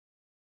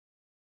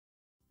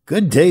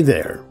Good day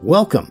there.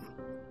 Welcome.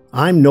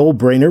 I'm Noel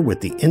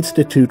with the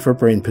Institute for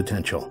Brain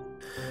Potential.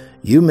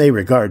 You may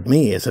regard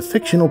me as a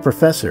fictional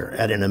professor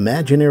at an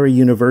imaginary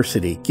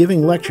university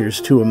giving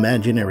lectures to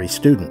imaginary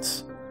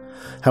students.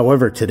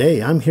 However,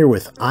 today I'm here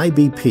with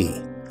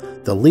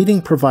IBP, the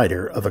leading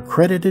provider of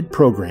accredited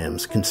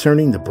programs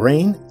concerning the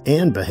brain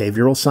and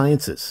behavioral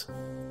sciences.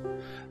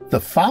 The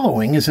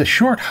following is a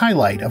short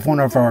highlight of one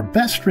of our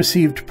best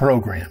received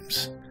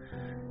programs,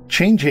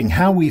 Changing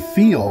How We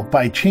Feel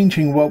by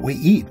Changing What We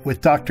Eat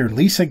with Dr.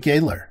 Lisa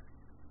Gaylor.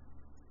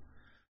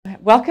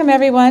 Welcome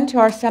everyone to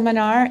our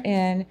seminar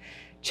in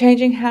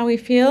Changing How We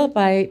Feel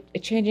by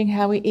Changing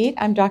How We Eat.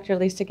 I'm Dr.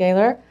 Lisa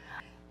Gaylor.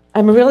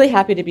 I'm really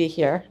happy to be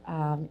here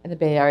in the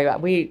Bay Area.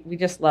 We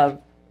just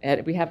love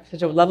it. We have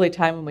such a lovely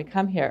time when we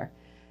come here.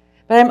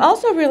 But I'm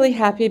also really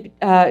happy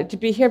to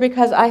be here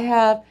because I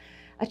have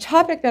a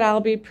topic that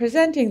I'll be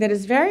presenting that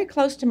is very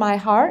close to my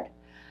heart.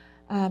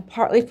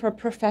 Partly for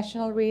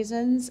professional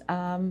reasons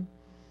and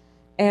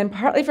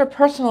partly for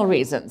personal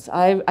reasons.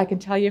 I can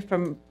tell you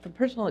from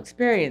personal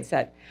experience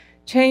that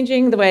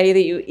changing the way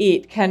that you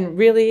eat can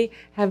really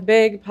have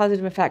big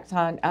positive effects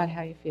on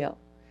how you feel.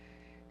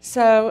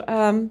 So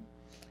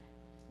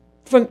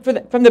from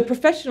the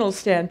professional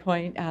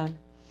standpoint,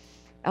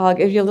 I'll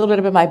give you a little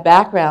bit of my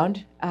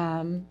background.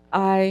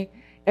 I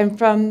am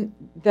from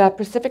the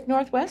Pacific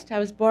Northwest. I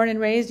was born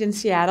and raised in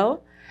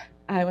Seattle.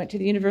 I went to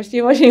the University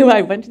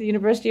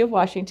of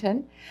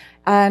Washington,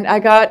 and I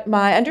got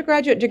my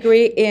undergraduate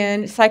degree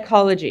in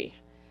psychology,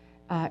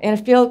 in a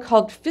field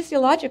called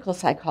physiological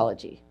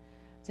psychology.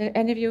 Has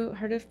any of you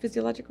heard of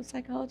physiological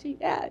psychology?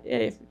 Yeah,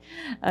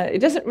 it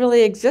doesn't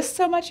really exist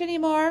so much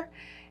anymore.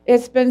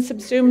 It's been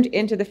subsumed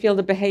into the field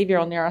of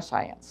behavioral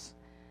neuroscience,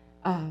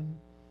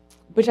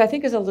 which I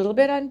think is a little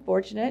bit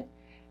unfortunate.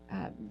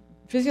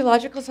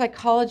 Physiological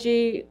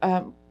psychology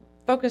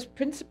focused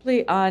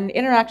principally on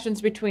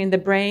interactions between the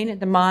brain,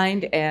 the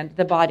mind, and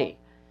the body.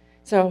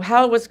 So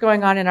how what's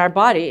going on in our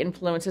body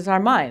influences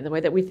our mind, the way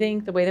that we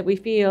think, the way that we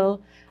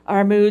feel,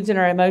 our moods and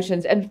our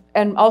emotions,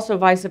 and also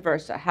vice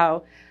versa,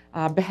 how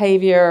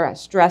behavior,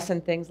 stress,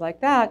 and things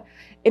like that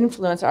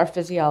influence our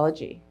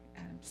physiology.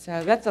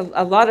 So that's a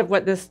lot of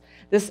what this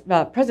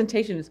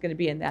presentation is going to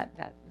be in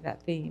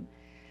that theme.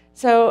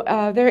 So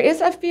there is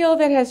a field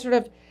that has sort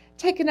of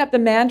taken up the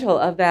mantle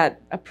of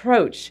that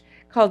approach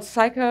called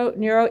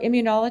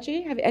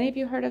psychoneuroimmunology. Have any of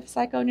you heard of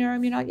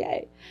psychoneuroimmunology?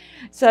 Yay.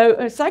 So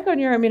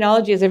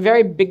psychoneuroimmunology is a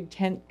very big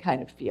tent kind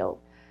of field.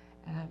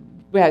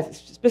 We are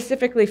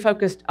specifically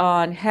focused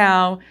on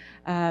how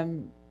the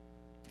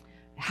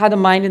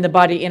mind and the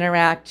body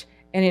interact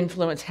and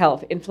influence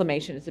health.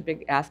 Inflammation is a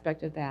big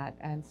aspect of that.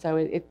 And so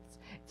it's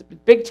a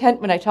big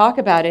tent when I talk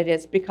about it.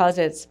 It's because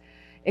it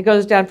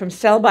goes down from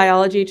cell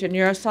biology to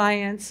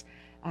neuroscience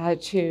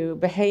to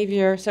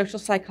behavior, social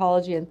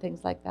psychology, and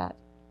things like that.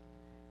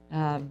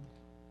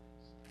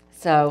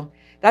 So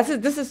this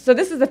is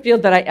the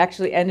field that I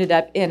actually ended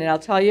up in, and I'll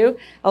tell you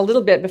a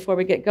little bit before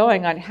we get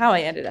going on how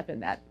I ended up in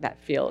that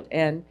field.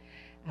 And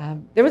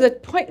there was a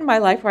point in my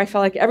life where I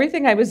felt like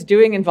everything I was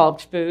doing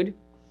involved food.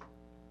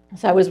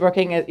 So I was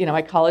working at,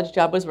 my college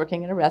job was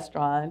working in a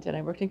restaurant, and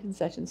I worked in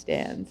concession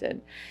stands,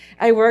 and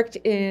I worked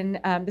in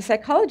the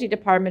psychology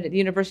department at the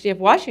University of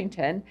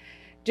Washington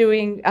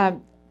doing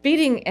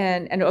feeding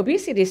and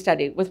obesity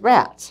study with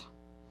rats.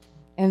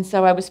 And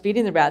so I was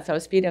feeding the rats, I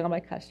was feeding all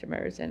my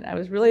customers, and I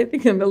was really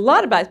thinking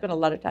I spent a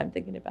lot of time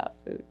thinking about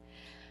food.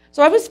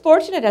 So I was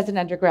fortunate as an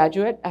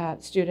undergraduate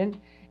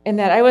student in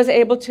that I was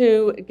able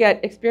to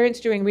get experience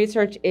doing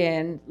research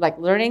in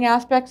learning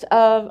aspects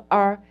of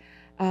our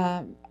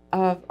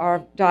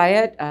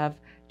diet, of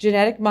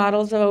genetic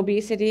models of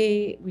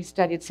obesity. We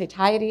studied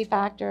satiety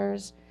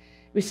factors.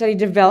 We studied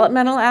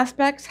developmental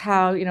aspects,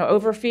 how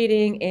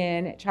overfeeding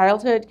in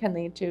childhood can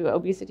lead to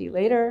obesity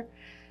later.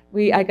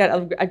 I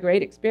got a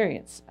great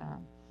experience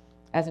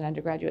as an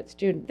undergraduate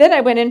student. Then I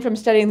went in from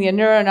studying the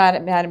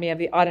neuroanatomy of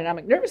the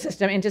autonomic nervous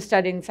system into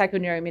studying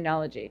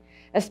psychoneuroimmunology,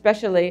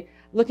 especially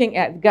looking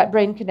at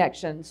gut-brain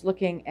connections,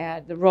 looking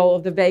at the role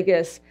of the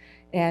vagus,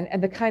 and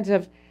the kinds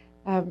of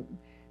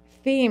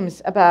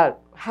themes about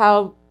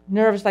how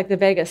nerves like the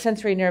vagus,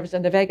 sensory nerves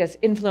and the vagus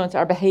influence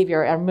our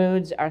behavior, our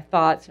moods, our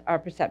thoughts, our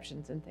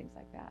perceptions, and things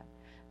like that.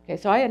 Okay,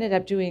 so I ended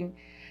up doing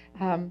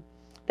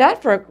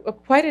that for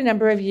quite a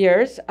number of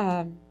years.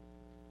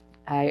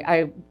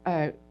 I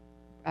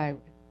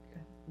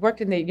worked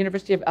in the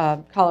University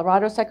of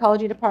Colorado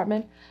Psychology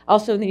Department,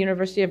 also in the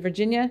University of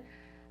Virginia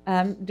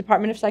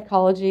Department of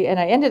Psychology, and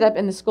I ended up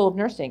in the School of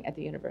Nursing at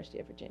the University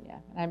of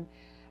Virginia. I'm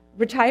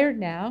retired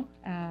now,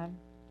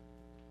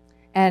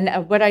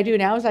 and what I do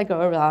now is I go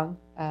around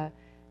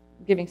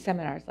giving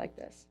seminars like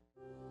this.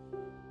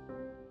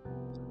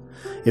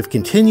 If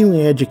continuing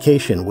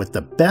education with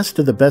the best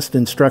of the best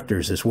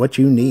instructors is what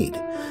you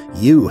need,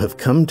 you have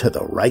come to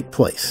the right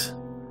place.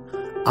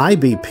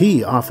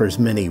 IBP offers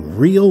many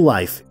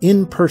real-life,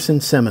 in-person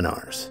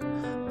seminars,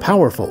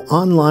 powerful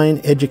online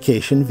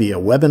education via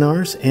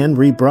webinars and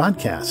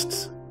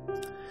rebroadcasts.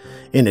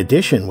 In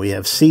addition, we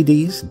have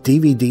CDs,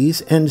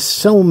 DVDs, and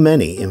so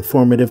many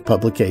informative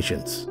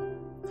publications.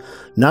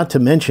 not to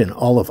mention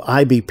all of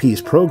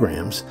IBP's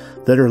programs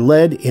that are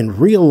led in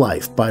real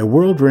life by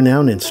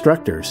world-renowned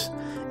instructors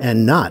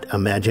and not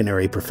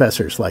imaginary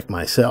professors like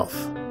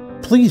myself.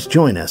 Please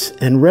join us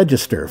and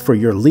register for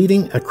your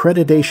leading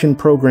accreditation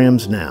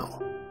programs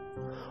now.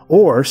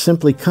 Or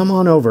simply come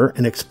on over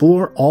and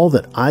explore all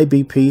that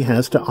IBP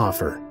has to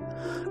offer.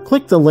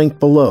 Click the link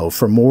below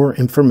for more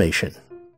information.